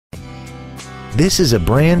This is a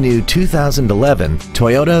brand new 2011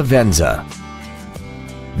 Toyota Venza.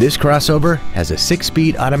 This crossover has a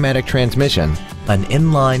 6-speed automatic transmission, an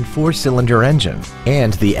inline 4-cylinder engine,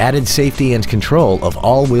 and the added safety and control of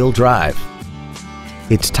all-wheel drive.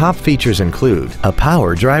 Its top features include a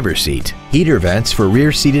power driver's seat, heater vents for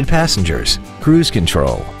rear-seated passengers, cruise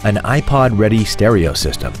control, an iPod-ready stereo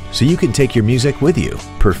system so you can take your music with you,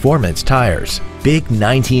 performance tires, big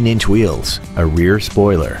 19-inch wheels, a rear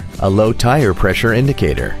spoiler, a low tire pressure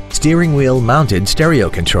indicator, steering wheel mounted stereo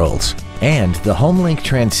controls, and the HomeLink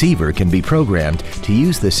transceiver can be programmed to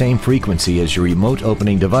use the same frequency as your remote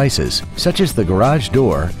opening devices, such as the garage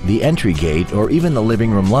door, the entry gate, or even the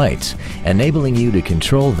living room lights, enabling you to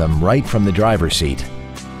control them right from the driver's seat.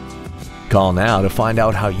 Call now to find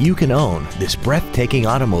out how you can own this breathtaking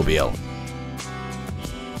automobile.